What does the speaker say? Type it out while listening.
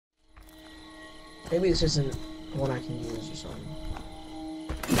Maybe this isn't one I can use or something.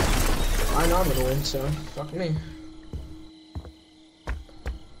 I know I'm gonna win, so fuck me.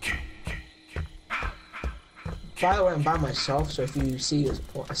 By the way, I'm by myself, so if you see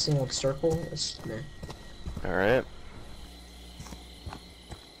a single circle, it's me. Alright.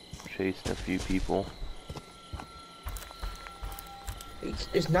 Chasing a few people.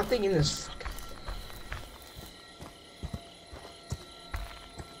 There's nothing in this fucking...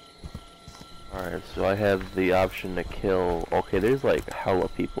 Alright, so I have the option to kill... Okay, there's like hella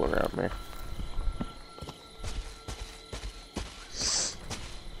people around me.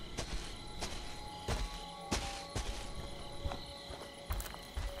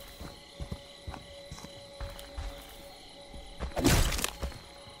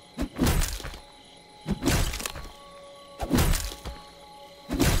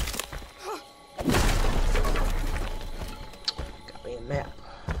 Got me a map.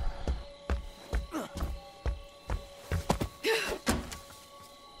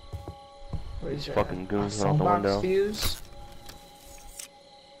 Where's your Fucking goons out the window. Fuse?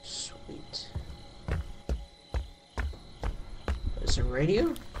 Sweet. There's a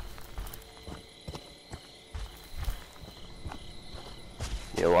radio?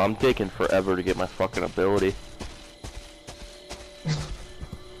 Yeah, well, I'm taking forever to get my fucking ability.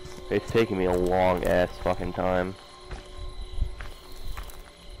 It's taking me a long ass fucking time.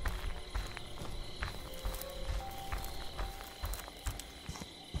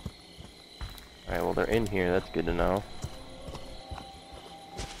 Alright, well, they're in here, that's good to know.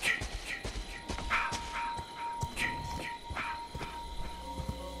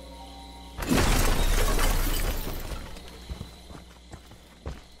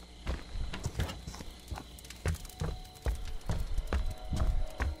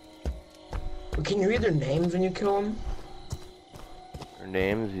 Can you read their names when you kill them? Their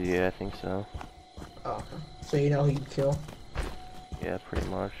names? Yeah, I think so. Oh, okay. So you know who you kill? Yeah, pretty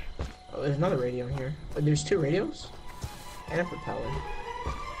much. Oh, there's another radio in here. Wait, there's 2 radios? And a propeller.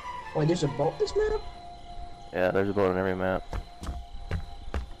 Wait, there's a boat in this map? Yeah, there's a boat on every map.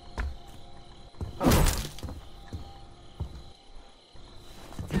 Oh.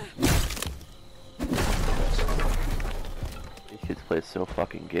 These kids play so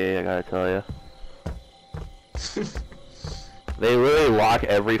fucking gay, I gotta tell ya. They really lock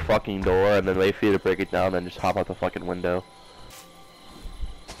every fucking door and then wait for you to break it down and then just hop out the fucking window.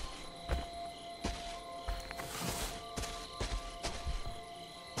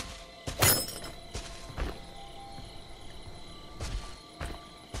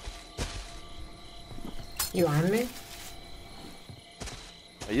 You on me?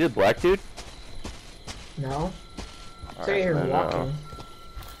 Are you the black dude? No. Stay Alright, here then, walking.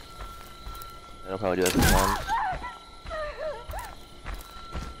 I'll probably do that this one.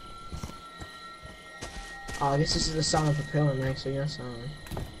 Oh, I guess this is the sound of propeller next, so yes,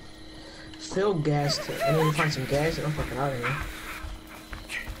 fill gas tank. I need to find some gas and I'm fucking out of here.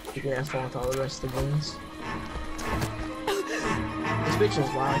 You can have fun with all the rest of the guns. This bitch is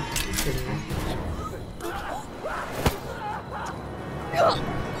loud.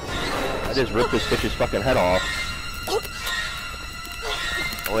 I just ripped this bitch's fucking head off.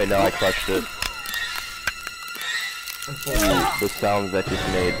 Oh wait, no, I crushed it. The sounds that just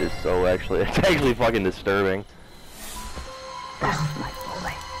made is so actually, it's actually fucking disturbing.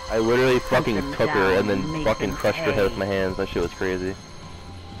 I literally fucking took her and then fucking crushed her head with my hands. That shit was crazy.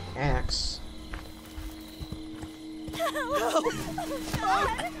 Axe.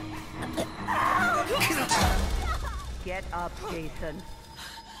 Get up, Jason.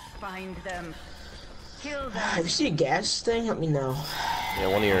 Find them. Kill them. If you see a gas thing, let me know. Yeah,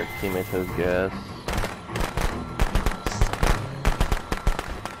 one of your teammates has gas.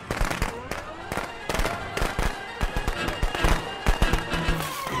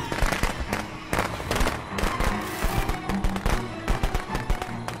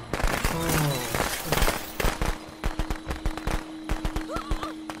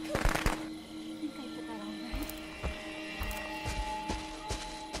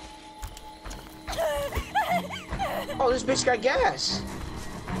 Oh, this bitch got gas.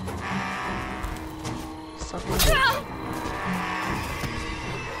 Fucking bitch.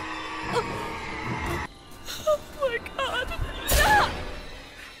 Oh my god.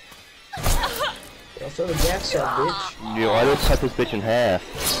 Yo, throw the gas up, bitch. Yo, I just cut this bitch in half.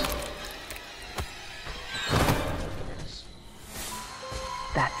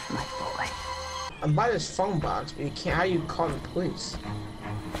 That's my boy. I'm by this phone box, but you can't. How do you call the police?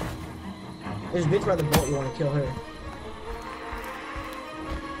 There's a bitch by the boat. You want to kill her?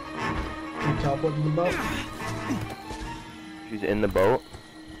 Can you teleport to the boat? She's in the boat.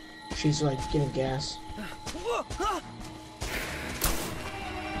 she's like getting gas. It's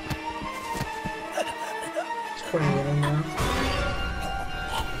putting it in now.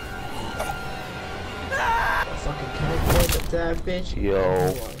 Fucking cowboy at that bitch.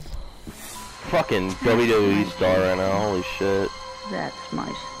 Yo. Fucking WWE star right now, holy shit. That's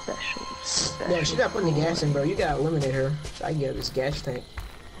my special. Yeah, she's not putting the gas in, bro. You gotta eliminate her so I can get this gas tank.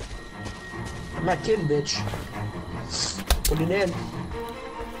 I'm not kidding, bitch. Put it in.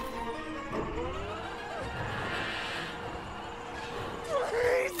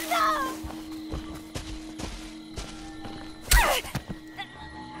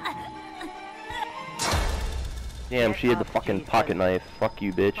 Damn, she had the fucking pocket knife. Fuck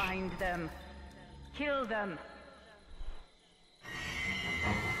you, bitch. Find them. Kill them.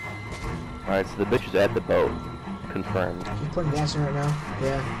 Alright, so the bitch is at the boat. Confirmed. She's putting gas in right now.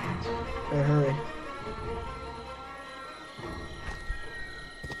 Yeah. Better hurry.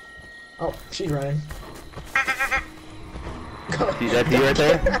 Oh, she's running. See that you right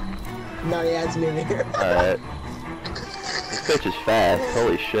there? No, yeah, it's me right here. Alright. This bitch is fast.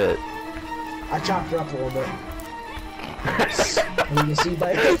 Holy shit. I chopped her up a little bit. And you can see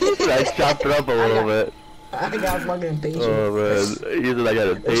by I chopped her up a little bit. I got fucking impatient. Oh man, usually I got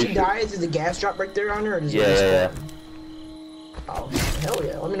If impatient. she dies, does the gas drop right there on her? Or does Yeah, it just yeah. Oh, hell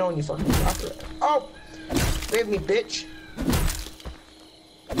yeah. Let me know when you fucking drop her. Oh! Save me, bitch.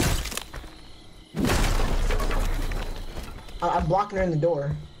 I'm blocking her in the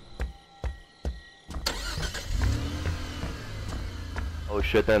door. Oh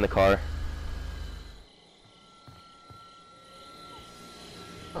shit, they're in the car.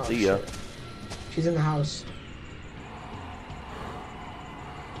 Oh, See ya. shit. She's in the house.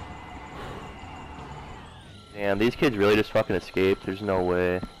 Damn, these kids really just fucking escaped. There's no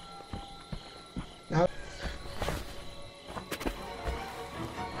way. Now.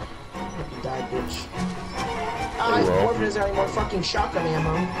 You die, bitch. Ah, his well. boyfriend doesn't have any more fucking shotgun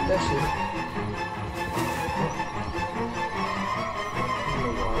ammo. Does she? In the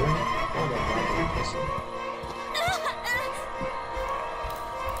water? Oh, that goddamn pussy.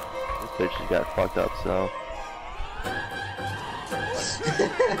 This bitch just got fucked up, so.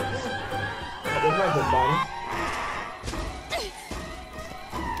 There's my good body.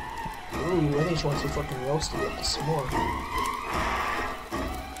 Ooh, I think she wants to fucking roast it some more.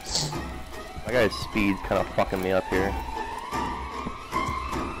 My guy's speed's kind of fucking me up here.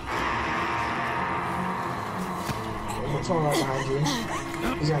 There's one right behind you.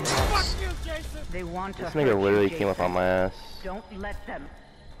 He's on the house. They want to This hurt nigga you, literally came up Jason. on my ass. Don't let them.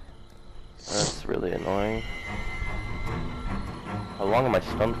 That's really annoying. How long am I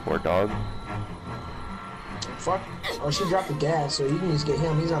stunned for, dog? Fuck. Oh, she dropped the gas, so you can just get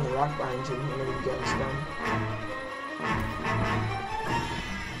him. He's on the rock behind you whenever you get him stunned.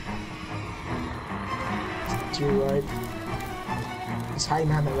 To your right. He's hiding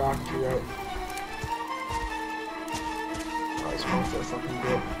behind the rock to your right. Oh, he's going for a fucking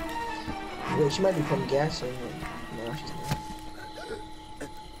bit. Wait, she might be putting gas in. No, she's not.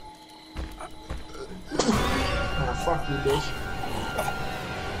 Ah, fuck you, bitch.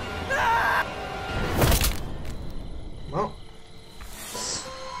 Well.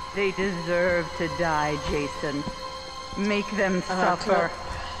 They deserve to die, Jason. Make them suffer.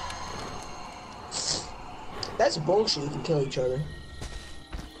 That's bullshit. You can kill each other.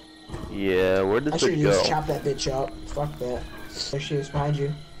 Yeah, where'd I this should bitch just go? chop that bitch up. Fuck that. There she is behind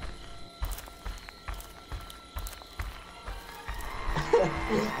you.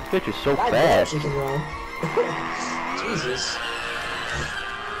 This bitch is so I know fast. she can run. Jesus.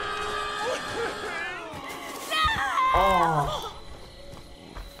 Oh.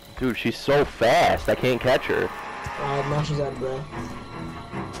 Dude, she's so fast. I can't catch her. Now she's out of breath.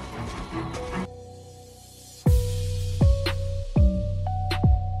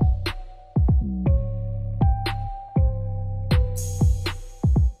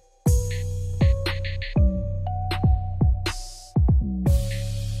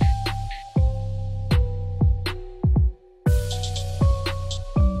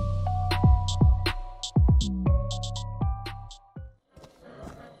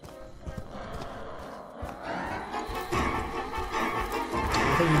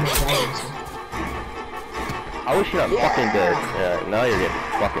 How is she not fucking dead? Yeah, now you're getting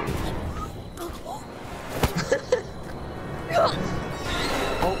fucking.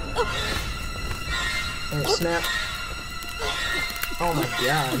 And snap. Oh my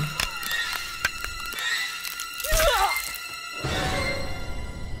god.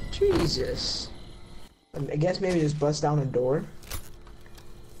 Jesus. I guess maybe just bust down a door.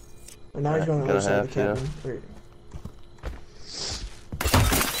 And now he's going on the other side of the cabin. Wait.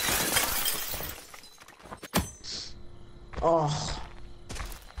 Oh.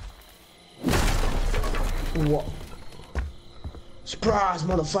 What? Surprise,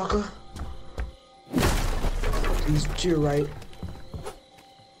 motherfucker. He's to your right.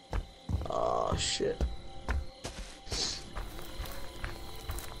 Oh, shit.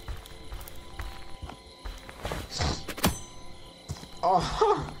 Oh,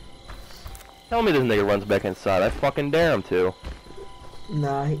 huh. Tell me this nigga runs back inside. I fucking dare him to.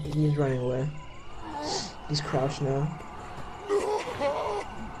 Nah, he's running away. He's crouched now.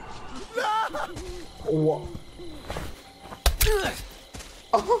 What?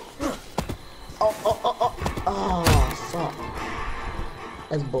 Oh, fuck.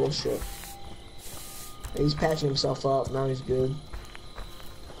 That's bullshit. He's patching himself up. Now he's good.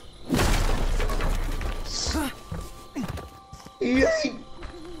 Yay!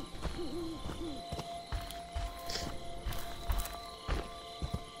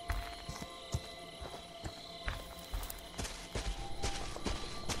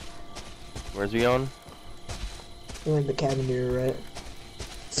 Where's he going? He went to the cabin to your right.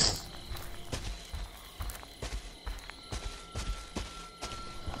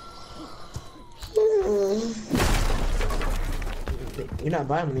 You're not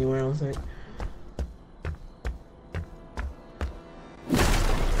by him anywhere, I don't think.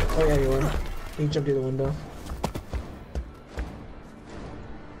 Oh yeah, you are. He jumped through the window.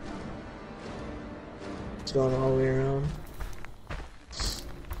 It's going all the way around.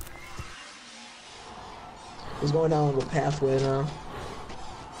 He's going down the pathway now.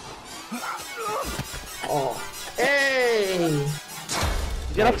 Oh. Hey!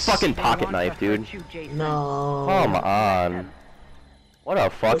 He's got a fucking pocket knife, dude. No. Come on. What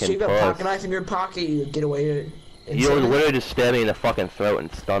a fucking so you got a puss. pocket knife in your pocket, you get away. He literally just stabbed me in the fucking throat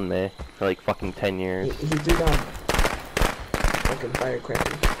and stunned me for like fucking 10 years. He threw down fucking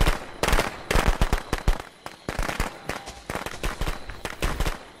firecrackers.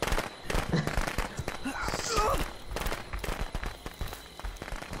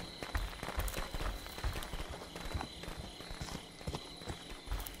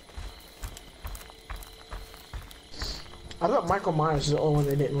 I thought Michael Myers is the only one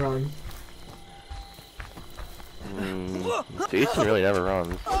that didn't run. Jason really never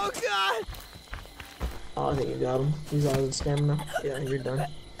runs. Oh god! Oh, I think you got him. He's out of the stamina. Yeah, you're done.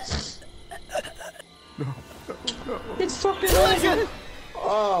 No. It's fucking over!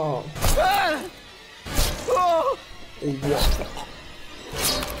 Oh. Oh. What?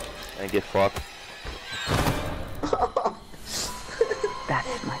 I get fucked.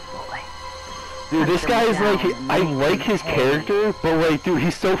 That's my boy. Dude, this guy is like, I like his character, but like, dude,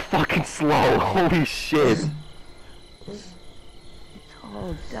 he's so fucking slow. Holy shit. It's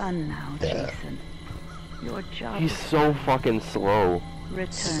all done now, Jason. Your job He's is so fucking slow.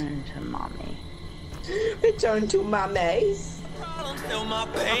 return to mommy. Return to my maze. Feel my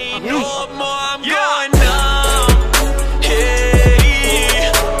pain no more. I'm going numb.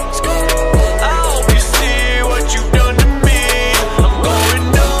 Hey, I hope you see what you've done to me. I'm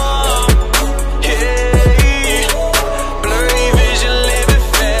going numb. Hey, blurry vision, living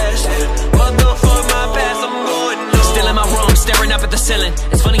fast. Motherfuck my past. I'm going numb. Still in my room, staring up at the ceiling.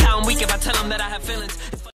 It's funny